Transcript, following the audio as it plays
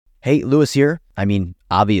Hey, Lewis here. I mean,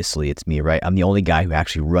 obviously it's me, right? I'm the only guy who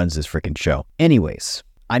actually runs this freaking show. Anyways,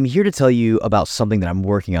 I'm here to tell you about something that I'm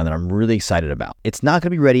working on that I'm really excited about. It's not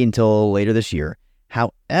going to be ready until later this year.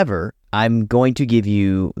 However, I'm going to give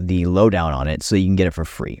you the lowdown on it so you can get it for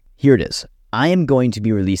free. Here it is. I am going to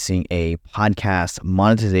be releasing a podcast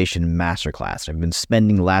monetization masterclass. I've been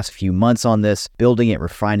spending the last few months on this, building it,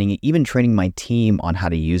 refining it, even training my team on how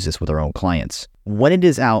to use this with our own clients. When it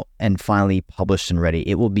is out and finally published and ready,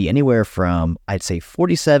 it will be anywhere from, I'd say,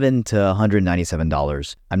 $47 to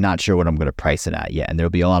 $197. I'm not sure what I'm going to price it at yet, and there'll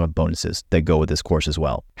be a lot of bonuses that go with this course as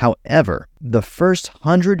well. However, the first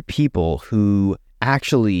 100 people who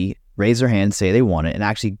actually raise their hand, say they want it, and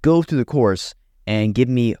actually go through the course and give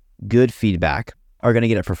me good feedback are going to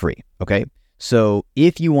get it for free, okay? So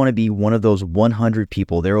if you want to be one of those 100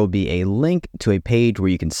 people, there will be a link to a page where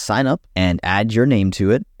you can sign up and add your name to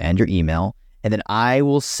it and your email, and then I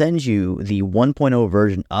will send you the 1.0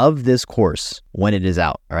 version of this course when it is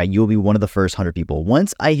out, all right? You'll be one of the first 100 people.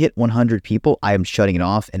 Once I hit 100 people, I am shutting it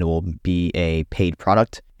off and it will be a paid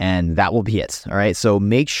product, and that will be it, all right? So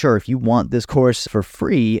make sure if you want this course for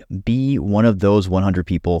free, be one of those 100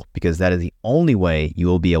 people, because that is the only way you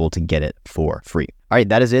will be able to get it for free. All right,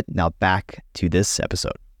 that is it. Now back to this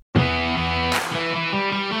episode.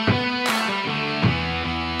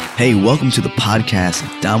 Hey, welcome to the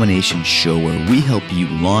Podcast Domination Show, where we help you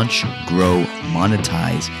launch, grow,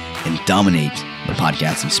 monetize, and dominate the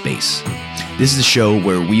podcasting space. This is a show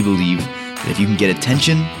where we believe that if you can get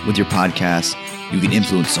attention with your podcast, you can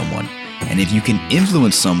influence someone. And if you can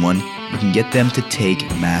influence someone, you can get them to take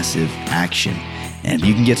massive action. And if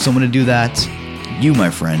you can get someone to do that, you,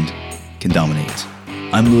 my friend, can dominate.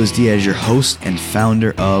 I'm Luis Diaz, your host and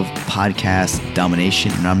founder of Podcast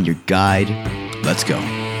Domination, and I'm your guide. Let's go.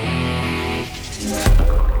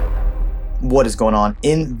 What is going on?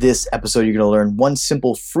 In this episode, you're going to learn one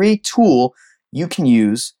simple free tool you can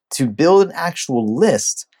use to build an actual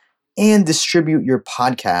list and distribute your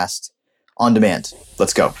podcast on demand.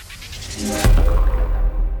 Let's go.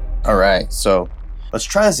 All right, so let's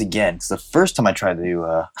try this again, because the first time I tried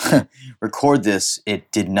to record this,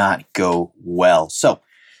 it did not go well. So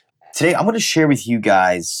today I'm going to share with you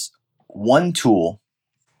guys one tool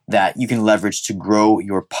that you can leverage to grow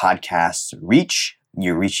your podcast reach,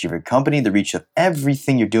 your reach of your company, the reach of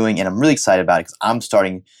everything you're doing. And I'm really excited about it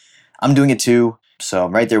because I'm doing it too. So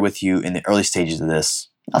I'm right there with you in the early stages of this.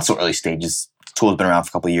 Not so early stages. The tool has been around for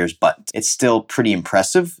a couple of years, but it's still pretty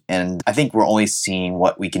impressive. And I think we're only seeing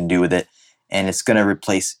what we can do with it. And it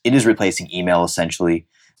is replacing email essentially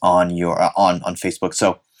on Facebook.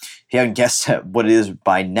 So if you haven't guessed what it is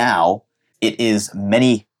by now, it is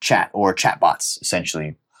Manychat, or chatbots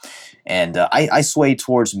essentially. And I sway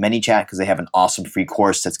towards Manychat because they have an awesome free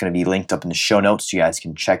course that's going to be linked up in the show notes so you guys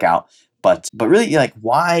can check out. But really, like,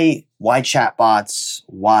 why chatbots?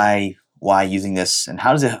 Why using this? And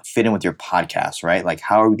how does it fit in with your podcast, right? Like,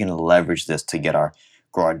 how are we going to leverage this to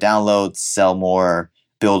grow our downloads, sell more,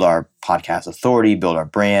 build our podcast authority, build our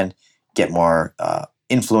brand, get more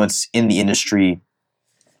influence in the industry,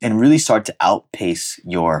 and really start to outpace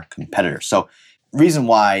your competitors? So reason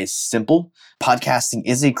why is simple. Podcasting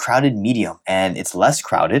is a crowded medium, and it's less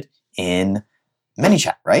crowded in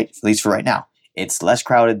Manychat, right? At least for right now. It's less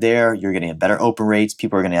crowded there. You're getting better open rates.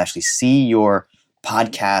 People are going to actually see your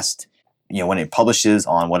podcast, when it publishes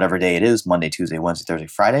on whatever day it is, Monday, Tuesday, Wednesday, Thursday,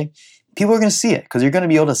 Friday. People are going to see it because you're going to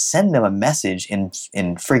be able to send them a message in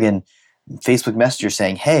friggin' Facebook Messenger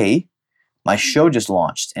saying, hey, my show just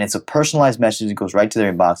launched. And it's a personalized message that goes right to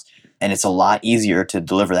their inbox. And it's a lot easier to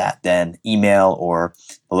deliver that than email or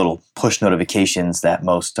the little push notifications that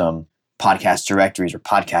most podcast directories, or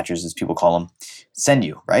podcatchers as people call them, send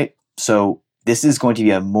you, right? So this is going to be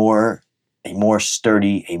a more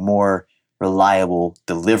sturdy, a more reliable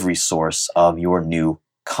delivery source of your new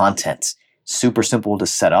content. Super simple to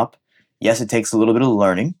set up. Yes, it takes a little bit of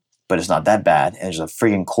learning, but it's not that bad. And there's a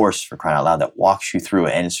friggin' course, for crying out loud, that walks you through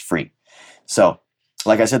it, and it's free. So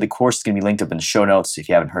like I said, the course is going to be linked up in the show notes if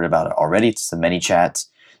you haven't heard about it already. It's the Manychat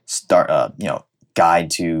guide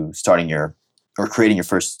to creating your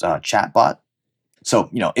first chat bot. So,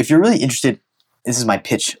 if you're really interested, this is my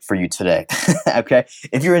pitch for you today. Okay.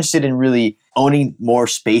 If you're interested in really owning more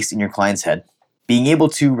space in your client's head, being able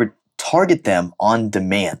to target them on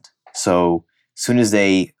demand. So as soon as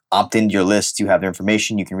they opt into your list, you have their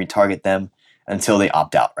information, you can retarget them until they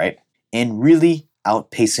opt out, right? And really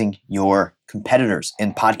outpacing your competitors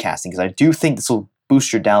in podcasting, because I do think this will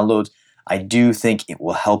boost your downloads. I do think it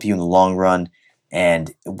will help you in the long run, and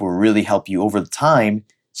it will really help you over the time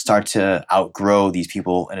start to outgrow these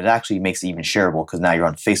people, and it actually makes it even shareable because now you're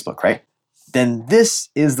on Facebook, right? Then this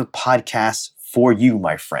is the podcast for you,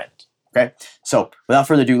 my friend. Okay, so without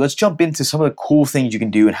further ado, let's jump into some of the cool things you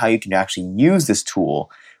can do and how you can actually use this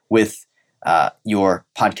tool with your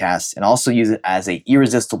podcast, and also use it as an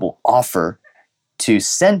irresistible offer to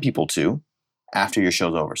send people to after your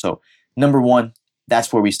show's over. So number one,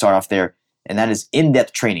 that's where we start off there, and that is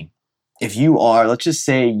in-depth training. If you are, let's just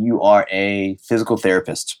say you are a physical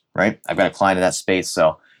therapist, right? I've got a client in that space.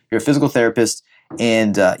 So you're a physical therapist,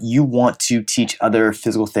 and you want to teach other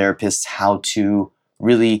physical therapists how to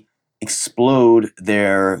really explode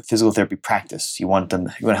their physical therapy practice. You want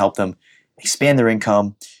to help them expand their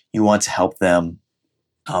income. You want to help them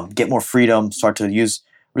get more freedom, start to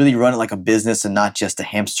really run it like a business and not just a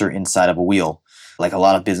hamster inside of a wheel, like a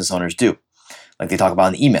lot of business owners do, like they talk about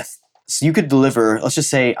in the E-Myth. So you could deliver, let's just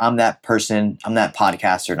say I'm that person, I'm that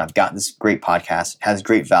podcaster, and I've got this great podcast, it has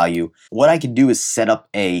great value. What I can do is set up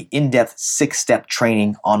a in-depth 6-step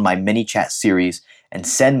training on my Manychat series and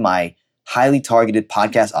send my highly targeted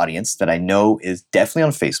podcast audience that I know is definitely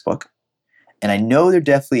on Facebook, and I know they're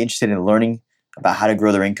definitely interested in learning about how to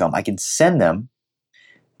grow their income. I can send them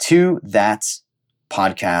to that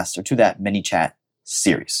podcast or to that Manychat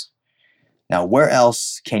series. Now, where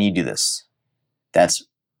else can you do this? That's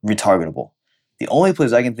retargetable. The only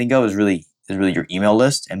place I can think of is really your email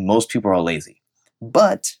list, and most people are lazy.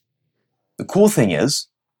 But the cool thing is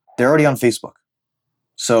they're already on Facebook.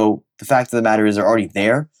 So the fact of the matter is they're already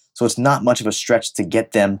there. So it's not much of a stretch to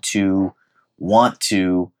get them to want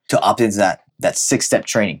to opt into that 6-step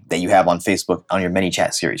training that you have on Facebook on your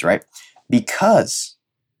Manychat series, right? Because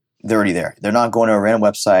they're already there. They're not going to a random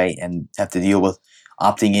website and have to deal with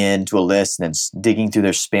opting in to a list and then digging through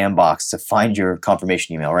their spam box to find your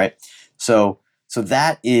confirmation email, right? So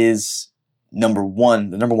that is the number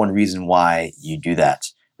one reason why you do that,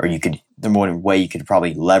 or the number one way you could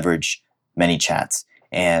probably leverage Manychat.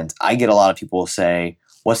 And I get a lot of people say,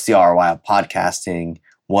 what's the ROI of podcasting?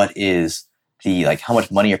 What is how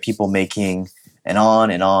much money are people making? And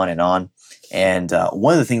on and on and on. And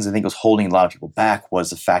one of the things I think was holding a lot of people back was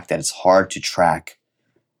the fact that it's hard to track.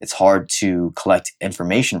 It's hard to collect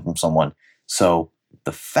information from someone. So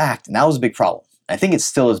the fact, and that was a big problem. I think it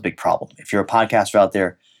still is a big problem. If you're a podcaster out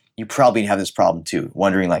there, you probably have this problem too,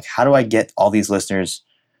 wondering how do I get all these listeners,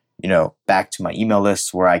 back to my email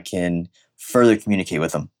list where I can further communicate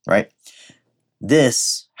with them, right?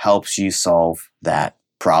 This helps you solve that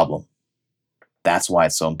problem. That's why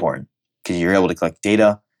it's so important, because you're able to collect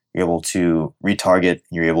data, you're able to retarget, and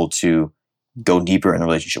you're able to go deeper in the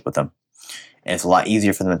relationship with them. And it's a lot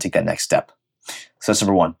easier for them to take that next step. So that's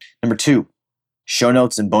number one. Number two, show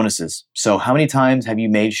notes and bonuses. So how many times have you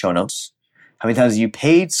made show notes? How many times have you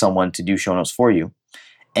paid someone to do show notes for you?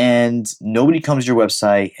 And nobody comes to your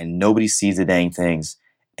website and nobody sees the dang things,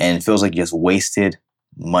 and it feels like you just wasted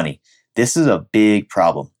money. This is a big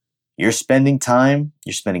problem. You're spending time,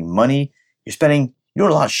 you're spending money, you're doing a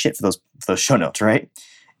lot of shit for those show notes, right?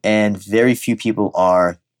 And very few people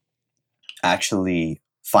are actually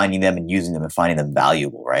finding them and using them and finding them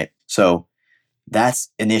valuable, right? So that's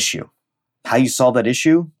an issue. How you solve that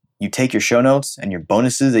issue? You take your show notes and your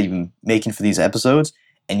bonuses that you've been making for these episodes,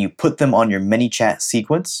 and you put them on your Manychat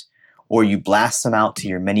sequence, or you blast them out to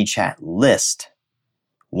your Manychat list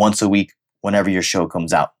once a week whenever your show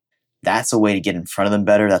comes out. That's a way to get in front of them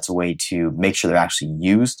better. That's a way to make sure they're actually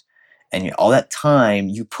used. And all that time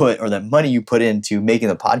you put, or that money you put into making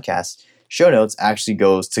the podcast show notes, actually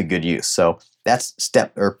goes to good use. So that's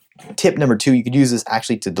tip number two. You could use this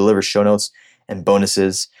actually to deliver show notes and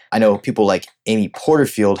bonuses. I know people like Amy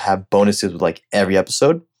Porterfield have bonuses with every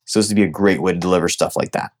episode. So this would be a great way to deliver stuff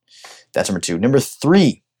like that. That's number two. Number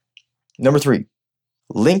three,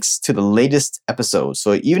 links to the latest episodes.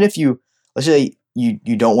 So even if let's say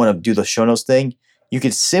you don't want to do the show notes thing, you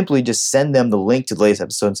could simply just send them the link to the latest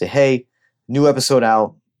episode and say, hey, new episode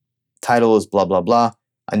out, title is blah, blah, blah.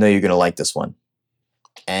 I know you're going to like this one.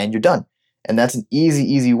 And you're done. And that's an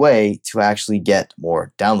easy way to actually get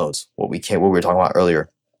more downloads, what we were talking about earlier,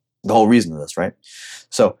 the whole reason of this, right?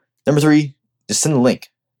 So number three, just send the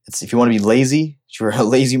link. If you want to be lazy, if you're a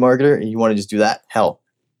lazy marketer and you want to just do that, hell,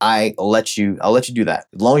 I'll let you do that,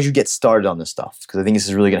 as long as you get started on this stuff, because I think this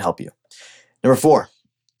is really going to help you. Number four,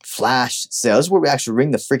 flash sales. This is where we actually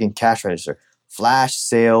ring the freaking cash register. Flash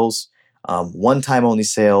sales, one-time only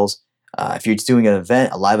sales. If you're doing an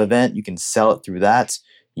event, a live event, you can sell it through that.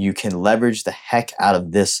 You can leverage the heck out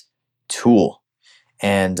of this tool.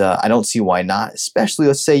 And I don't see why not, especially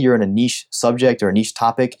let's say you're in a niche subject or a niche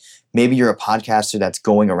topic. Maybe you're a podcaster that's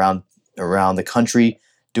going around the country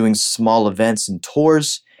doing small events and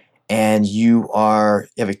tours, and you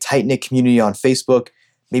have a tight-knit community on Facebook.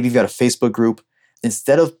 Maybe you've got a Facebook group.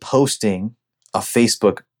 Instead of posting a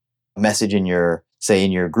Facebook message in your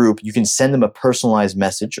group, you can send them a personalized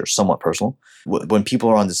message or somewhat personal. When people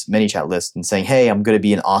are on this Manychat list and saying, hey, I'm going to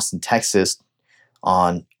be in Austin, Texas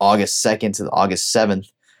on August 2nd to August 7th,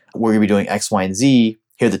 we're going to be doing X, Y, and Z.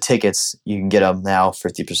 Here are the tickets. You can get them now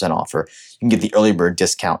 50% off, or you can get the early bird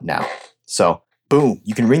discount now. So boom,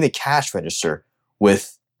 you can ring the cash register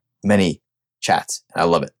with Manychat. I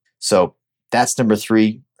love it. So that's number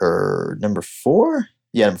 3 or number 4?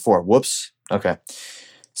 Yeah, number 4. Whoops. Okay.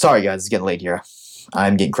 Sorry, guys. It's getting late here.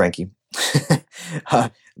 I'm getting cranky.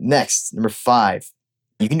 Next, number 5.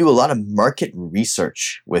 You can do a lot of market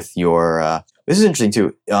research with your, this is interesting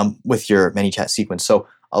too, with your Manychat sequence. So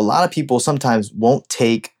a lot of people sometimes won't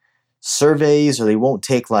take surveys, or they won't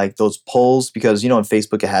take like those polls, because, on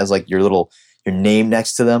Facebook, it has like your name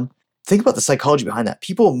next to them. Think about the psychology behind that.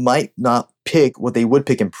 People might not pick what they would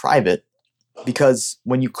pick in private, because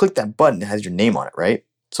when you click that button, it has your name on it, right?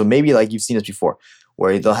 So maybe like you've seen this before,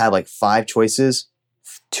 where they'll have like 5 choices.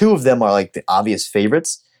 2 of them are like the obvious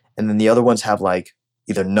favorites, and then the other ones have like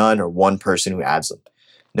either none or one person who adds them.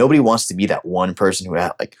 Nobody wants to be that one person who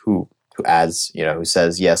adds, who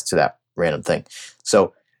says yes to that random thing.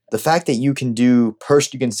 So the fact that you can you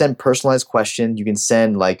can send personalized questions, you can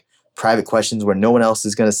send like private questions where no one else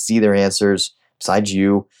is going to see their answers besides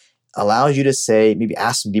you, allows you to maybe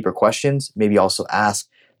ask some deeper questions, maybe also ask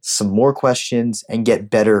some more questions and get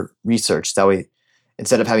better research. That way,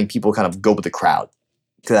 instead of having people kind of go with the crowd,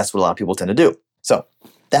 because that's what a lot of people tend to do. So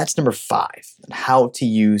that's number 5, and how to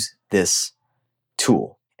use this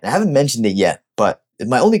tool. And I haven't mentioned it yet, but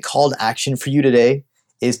my only call to action for you today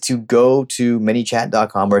is to go to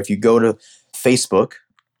manychat.com, or if you go to Facebook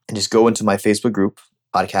and just go into my Facebook group,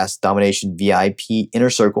 Podcast Domination VIP Inner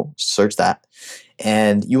Circle, search that,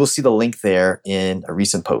 and you will see the link there in a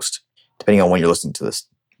recent post, depending on when you're listening to this.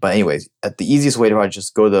 But anyways, the easiest way to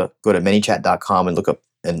just go to manychat.com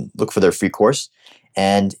and look for their free course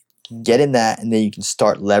and get in that, and then you can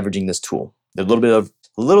start leveraging this tool. There's a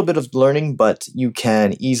little bit of learning, but you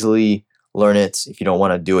can easily learn it. If you don't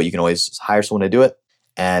want to do it, you can always just hire someone to do it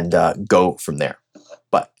and go from there.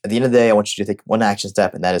 But at the end of the day, I want you to take one action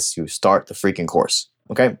step, and that is to start the freaking course.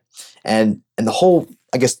 Okay? And the whole,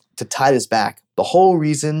 I guess, to tie this back, the whole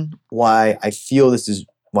reason why I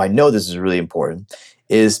know this is really important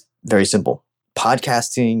is very simple.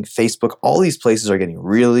 Podcasting, Facebook, all these places are getting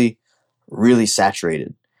really, really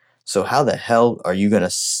saturated. So how the hell are you going to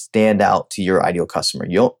stand out to your ideal customer?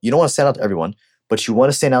 You don't want to stand out to everyone, but you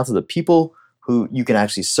want to stand out to the people who you can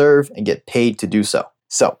actually serve and get paid to do so.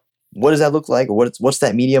 So what does that look like? What's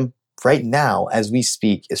that medium? Right now, as we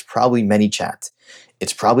speak, is probably Manychat.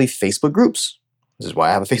 It's probably Facebook groups. This is why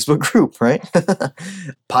I have a Facebook group, right?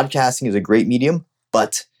 Podcasting is a great medium,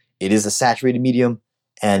 but it is a saturated medium.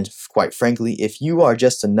 And quite frankly, if you are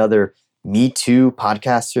just another Me Too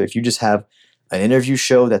podcaster, if you just have an interview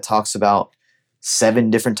show that talks about 7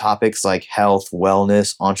 different topics like health,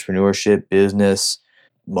 wellness, entrepreneurship, business,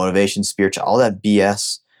 motivation, spiritual, all that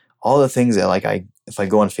BS, all the things that if I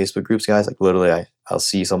go on Facebook groups, guys, like literally I'll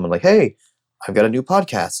see someone like, hey, I've got a new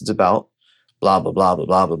podcast. It's about blah, blah, blah, blah,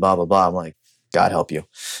 blah, blah, blah, blah, blah. I'm like, God help you.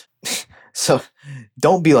 So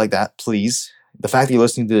don't be like that, please. The fact that you're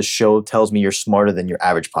listening to this show tells me you're smarter than your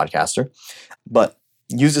average podcaster. But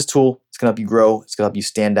use this tool. It's going to help you grow. It's going to help you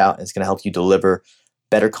stand out. And it's going to help you deliver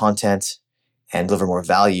better content and deliver more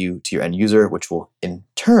value to your end user, which will in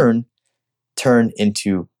turn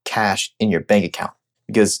into cash in your bank account.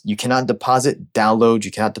 Because you cannot deposit downloads,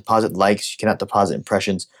 you cannot deposit likes, you cannot deposit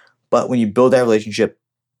impressions. But when you build that relationship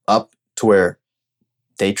up to where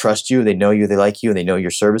they trust you, they know you, they like you, and they know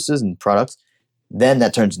your services and products, then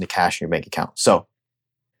that turns into cash in your bank account. So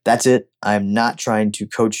that's it. I'm not trying to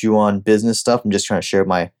coach you on business stuff. I'm just trying to share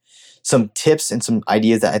some tips and some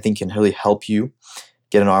ideas that I think can really help you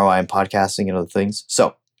get an ROI in podcasting and other things.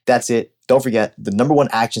 So that's it. Don't forget, the number 1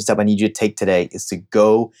 action step I need you to take today is to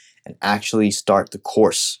go and actually start the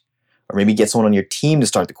course, or maybe get someone on your team to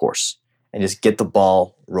start the course and just get the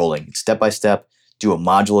ball rolling. Step by step, do a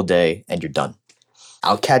module a day, and you're done.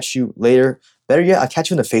 I'll catch you later. Better yet, I'll catch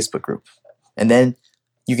you in the Facebook group. And then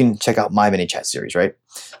you can check out my Manychat series, right?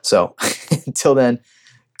 So until then,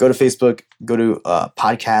 go to Facebook, go to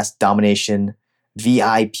Podcast Domination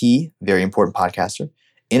VIP, very important podcaster,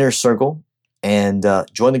 Inner Circle, and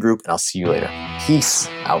join the group, and I'll see you later. Peace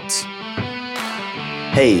out.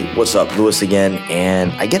 Hey, what's up? Lewis again,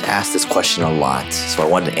 and I get asked this question a lot, so I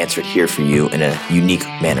wanted to answer it here for you in a unique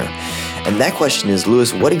manner. And that question is,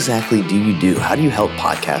 Lewis, what exactly do you do? How do you help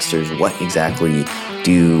podcasters? What exactly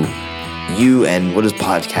do you and what does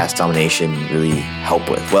Podcast Domination really help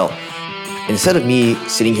with? Well, instead of me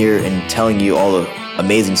sitting here and telling you all the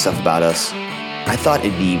amazing stuff about us, I thought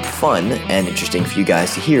it'd be fun and interesting for you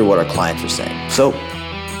guys to hear what our clients are saying. So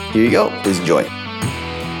here you go. Please enjoy.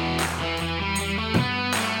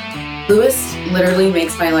 Lewis literally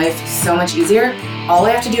makes my life so much easier. All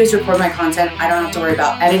I have to do is record my content. I don't have to worry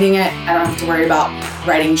about editing it. I don't have to worry about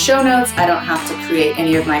writing show notes. I don't have to create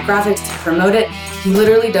any of my graphics to promote it. He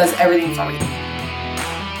literally does everything for me.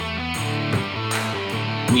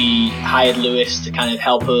 We hired Lewis to kind of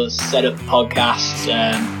help us set up the podcast,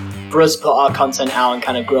 for us to put our content out and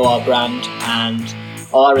kind of grow our brand. And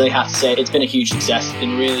all I really have to say, it's been a huge success. It's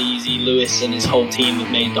been really easy. Lewis and his whole team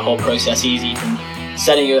have made the whole process easy, from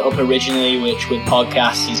setting it up originally, which with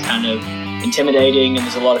podcasts is kind of intimidating, and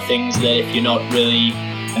there's a lot of things that if you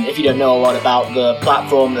don't know a lot about the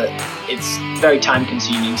platform, that it's very time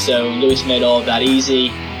consuming. So Lewis made all of that easy.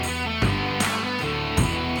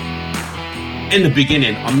 In the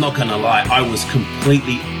beginning, I'm not gonna lie, I was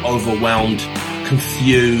completely overwhelmed,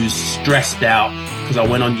 confused, stressed out, because I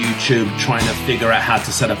went on YouTube trying to figure out how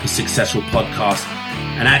to set up a successful podcast.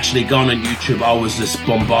 And actually going on YouTube, I was just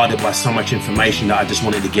bombarded by so much information that I just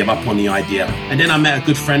wanted to give up on the idea. And then I met a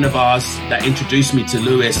good friend of ours that introduced me to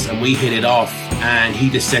Lewis, and we hit it off. And he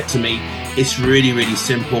just said to me, it's really, really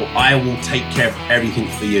simple. I will take care of everything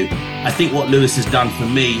for you. I think what Lewis has done for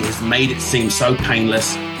me has made it seem so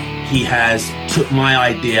painless. He has took my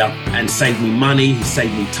idea and saved me money. He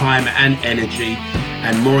saved me time and energy.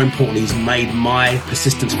 And more importantly, he's made my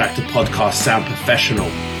Persistence Factor podcast sound professional.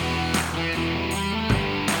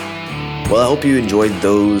 Well, I hope you enjoyed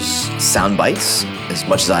those sound bites as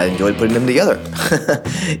much as I enjoyed putting them together.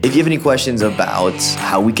 If you have any questions about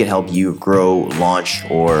how we can help you grow, launch,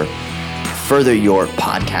 or further your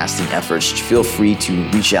podcasting efforts, feel free to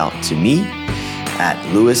reach out to me at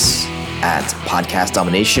Lewis@Podcast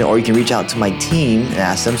Domination, or you can reach out to my team and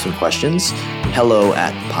ask them some questions.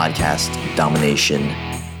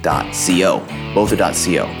 hello@podcastdomination.co. Both are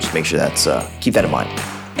 .co. Just make sure keep that in mind.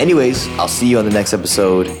 Anyways, I'll see you on the next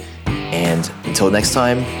episode. And until next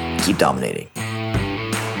time, keep dominating.